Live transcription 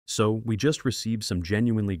So, we just received some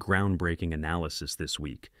genuinely groundbreaking analysis this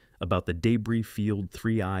week about the debris field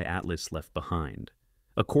 3I atlas left behind.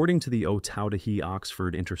 According to the Ōtautahi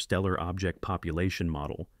Oxford Interstellar Object Population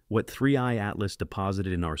Model, what 3I atlas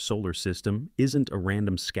deposited in our solar system isn't a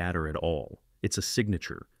random scatter at all. It's a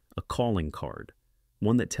signature, a calling card,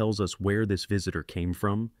 one that tells us where this visitor came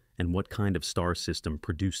from and what kind of star system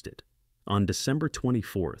produced it. On December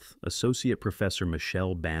 24th, Associate Professor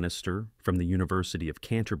Michele Bannister from the University of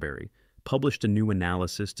Canterbury published a new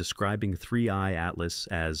analysis describing 3I atlas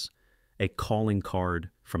as a calling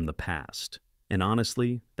card from the past. And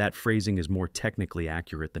honestly, that phrasing is more technically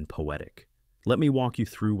accurate than poetic. Let me walk you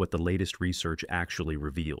through what the latest research actually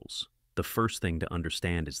reveals. The first thing to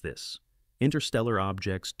understand is this: interstellar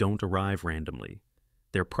objects don't arrive randomly.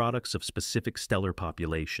 They're products of specific stellar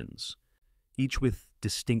populations, each with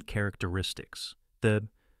distinct characteristics. The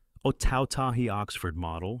Ōtautahi Oxford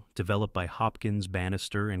model, developed by Hopkins,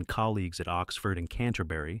 Bannister, and colleagues at Oxford and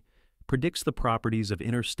Canterbury, predicts the properties of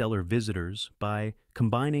interstellar visitors by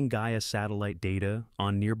combining Gaia satellite data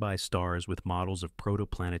on nearby stars with models of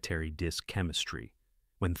protoplanetary disk chemistry.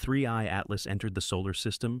 When 3I atlas entered the solar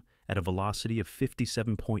system at a velocity of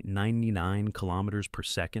 57.99 kilometers per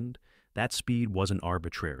second, that speed wasn't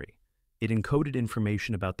arbitrary. It encoded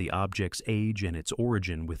information about the object's age and its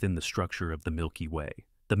origin within the structure of the Milky Way.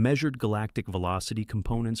 The measured galactic velocity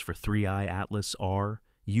components for 3I atlas are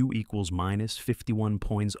U equals minus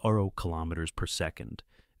 51.0 kilometers per second,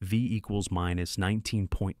 V equals minus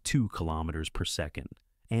 19.2 kilometers per second,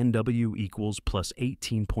 and W equals plus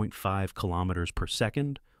 18.5 kilometers per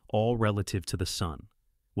second, all relative to the Sun.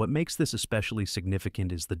 What makes this especially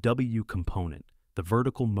significant is the W component, the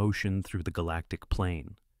vertical motion through the galactic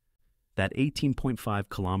plane. That 18.5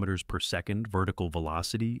 kilometers per second vertical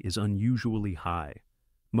velocity is unusually high.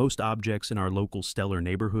 Most objects in our local stellar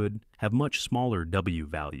neighborhood have much smaller W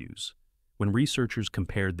values. When researchers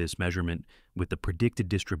compared this measurement with the predicted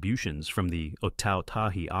distributions from the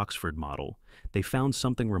Ōtautahi Oxford model, they found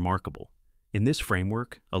something remarkable. In this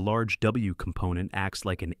framework, a large W component acts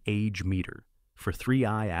like an age meter. For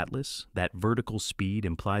 3I atlas, that vertical speed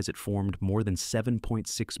implies it formed more than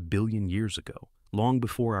 7.6 billion years ago, long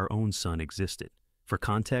before our own sun existed. For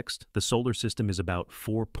context, the solar system is about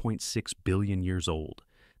 4.6 billion years old.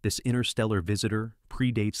 This interstellar visitor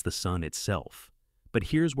predates the sun itself. But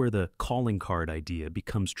here's where the calling card idea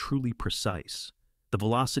becomes truly precise. The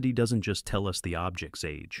velocity doesn't just tell us the object's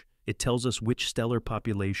age. It tells us which stellar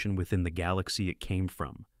population within the galaxy it came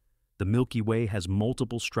from. The Milky Way has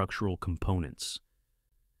multiple structural components.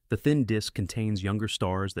 The thin disk contains younger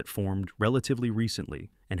stars that formed relatively recently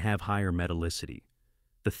and have higher metallicity.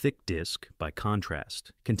 The thick disk, by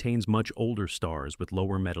contrast, contains much older stars with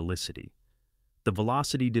lower metallicity. The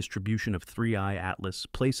velocity distribution of 3I atlas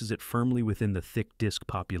places it firmly within the thick disk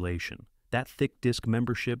population. That thick disk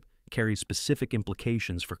membership carries specific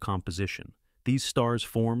implications for composition. These stars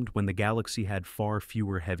formed when the galaxy had far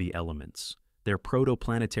fewer heavy elements. Their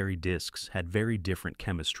protoplanetary disks had very different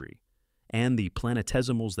chemistry. And the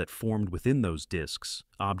planetesimals that formed within those disks,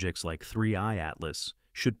 objects like 3I atlas,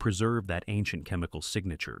 should preserve that ancient chemical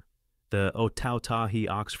signature. The Ōtautahi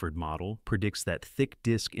Oxford model predicts that thick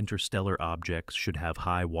disk interstellar objects should have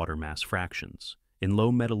high water mass fractions. In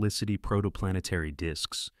low metallicity protoplanetary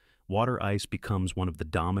disks, water ice becomes one of the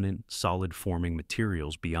dominant solid-forming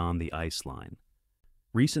materials beyond the ice line.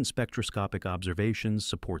 Recent spectroscopic observations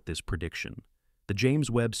support this prediction. The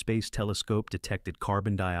James Webb Space Telescope detected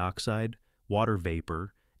carbon dioxide, water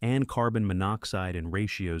vapor, and carbon monoxide in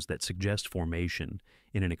ratios that suggest formation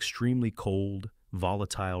in an extremely cold,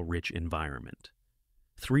 volatile-rich environment.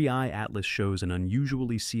 3I atlas shows an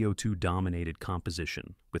unusually CO2-dominated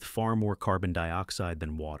composition with far more carbon dioxide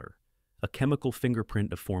than water, a chemical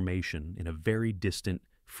fingerprint of formation in a very distant,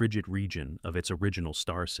 frigid region of its original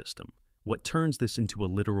star system. What turns this into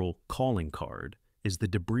a literal calling card is the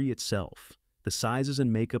debris itself. The sizes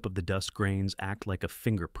and makeup of the dust grains act like a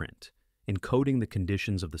fingerprint, encoding the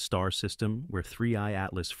conditions of the star system where 3I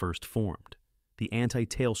atlas first formed. The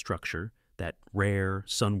anti-tail structure, that rare,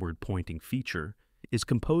 sunward-pointing feature, is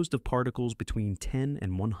composed of particles between 10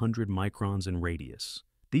 and 100 microns in radius.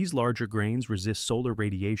 These larger grains resist solar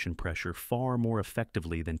radiation pressure far more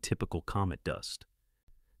effectively than typical comet dust.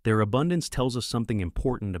 Their abundance tells us something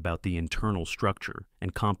important about the internal structure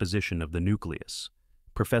and composition of the nucleus.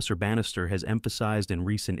 Professor Bannister has emphasized in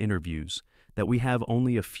recent interviews that we have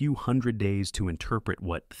only a few hundred days to interpret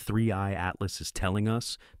what 3I atlas is telling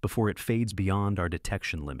us before it fades beyond our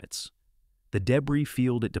detection limits. The debris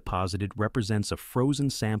field it deposited represents a frozen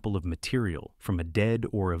sample of material from a dead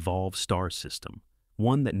or evolved star system,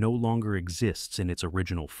 one that no longer exists in its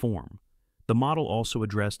original form. The model also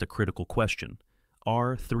addressed a critical question.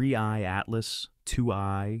 Are 3I Atlas,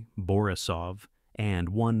 2I Borisov, and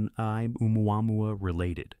 1I Oumuamua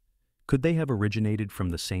related? Could they have originated from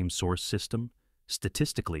the same source system?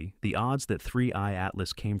 Statistically, the odds that 3I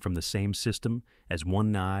Atlas came from the same system as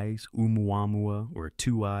 1I Oumuamua or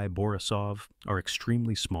 2I Borisov are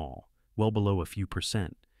extremely small, well below a few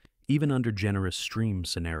percent, even under generous stream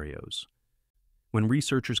scenarios. When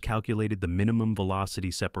researchers calculated the minimum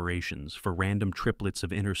velocity separations for random triplets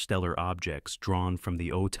of interstellar objects drawn from the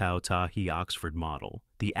Ōtautahi Oxford model,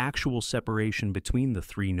 the actual separation between the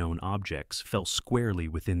three known objects fell squarely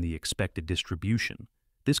within the expected distribution.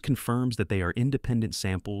 This confirms that they are independent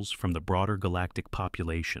samples from the broader galactic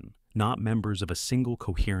population, not members of a single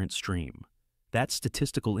coherent stream. That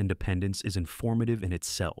statistical independence is informative in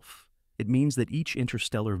itself. It means that each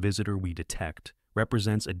interstellar visitor we detect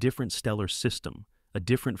represents a different stellar system, a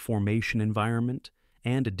different formation environment,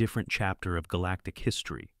 and a different chapter of galactic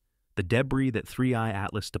history. The debris that 3I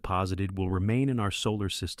Atlas deposited will remain in our solar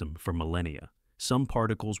system for millennia. Some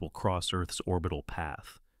particles will cross Earth's orbital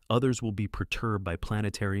path. Others will be perturbed by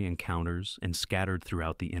planetary encounters and scattered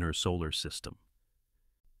throughout the inner solar system.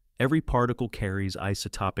 Every particle carries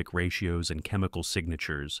isotopic ratios and chemical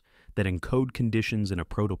signatures that encode conditions in a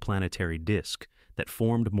protoplanetary disk that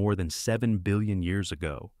formed more than 7 billion years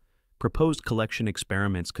ago. Proposed collection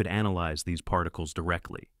experiments could analyze these particles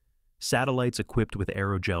directly. Satellites equipped with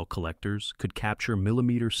aerogel collectors could capture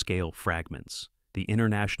millimeter-scale fragments. The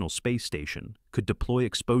International Space Station could deploy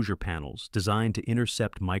exposure panels designed to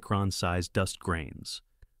intercept micron-sized dust grains.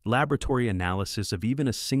 Laboratory analysis of even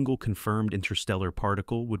a single confirmed interstellar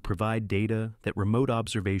particle would provide data that remote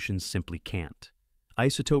observations simply can't.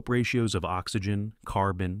 Isotope ratios of oxygen,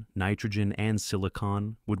 carbon, nitrogen, and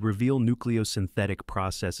silicon would reveal nucleosynthetic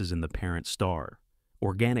processes in the parent star.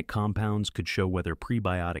 Organic compounds could show whether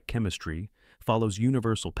prebiotic chemistry follows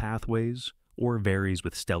universal pathways or varies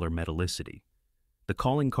with stellar metallicity. The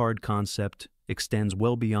calling card concept extends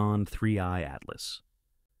well beyond 3I Atlas.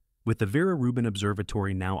 With the Vera Rubin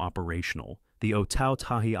Observatory now operational, the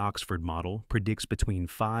Ōtautahi Oxford model predicts between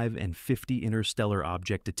 5 and 50 interstellar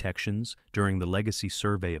object detections during the legacy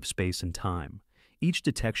survey of space and time. Each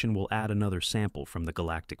detection will add another sample from the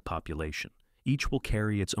galactic population. Each will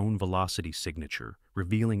carry its own velocity signature,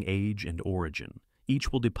 revealing age and origin.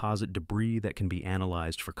 Each will deposit debris that can be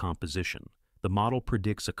analyzed for composition. The model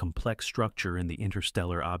predicts a complex structure in the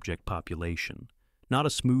interstellar object population. Not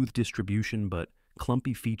a smooth distribution, but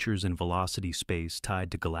clumpy features in velocity space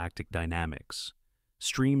tied to galactic dynamics,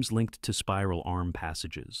 streams linked to spiral arm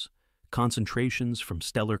passages, concentrations from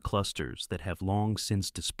stellar clusters that have long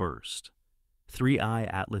since dispersed. 3I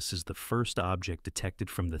Atlas is the first object detected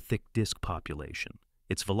from the thick disk population.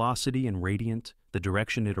 Its velocity and radiant, the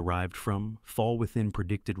direction it arrived from, fall within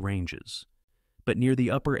predicted ranges, but near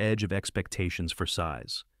the upper edge of expectations for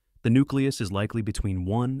size. The nucleus is likely between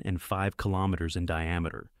 1 and 5 kilometers in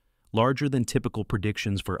diameter, larger than typical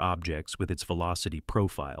predictions for objects with its velocity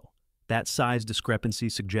profile. That size discrepancy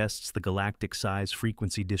suggests the galactic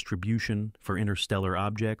size-frequency distribution for interstellar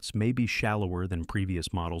objects may be shallower than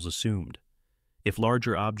previous models assumed. If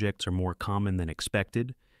larger objects are more common than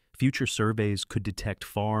expected, future surveys could detect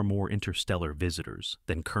far more interstellar visitors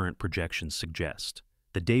than current projections suggest.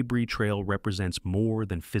 The debris trail represents more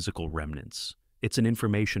than physical remnants. It's an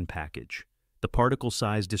information package. The particle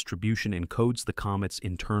size distribution encodes the comet's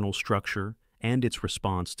internal structure and its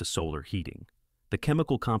response to solar heating. The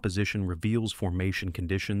chemical composition reveals formation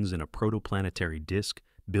conditions in a protoplanetary disk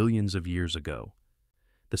billions of years ago.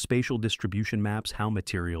 The spatial distribution maps how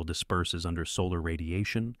material disperses under solar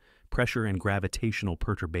radiation, pressure, and gravitational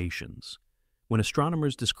perturbations. When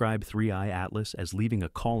astronomers describe 3I Atlas as leaving a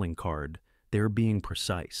calling card, they're being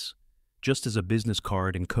precise. Just as a business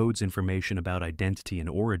card encodes information about identity and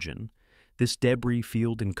origin, this debris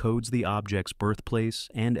field encodes the object's birthplace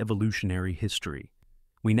and evolutionary history.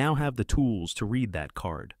 We now have the tools to read that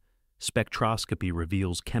card. Spectroscopy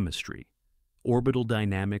reveals chemistry. Orbital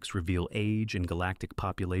dynamics reveal age and galactic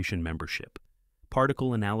population membership.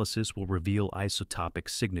 Particle analysis will reveal isotopic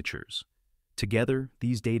signatures. Together,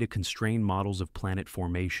 these data constrain models of planet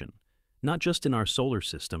formation, not just in our solar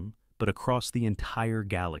system, but across the entire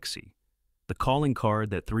galaxy. The calling card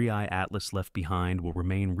that 3I Atlas left behind will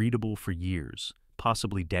remain readable for years,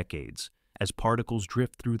 possibly decades, as particles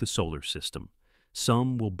drift through the solar system.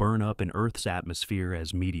 Some will burn up in Earth's atmosphere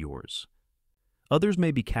as meteors. Others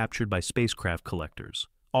may be captured by spacecraft collectors.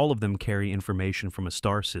 All of them carry information from a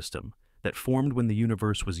star system that formed when the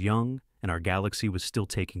universe was young and our galaxy was still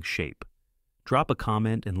taking shape. Drop a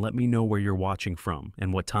comment and let me know where you're watching from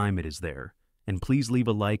and what time it is there. And please leave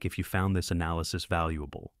a like if you found this analysis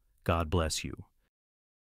valuable. God bless you.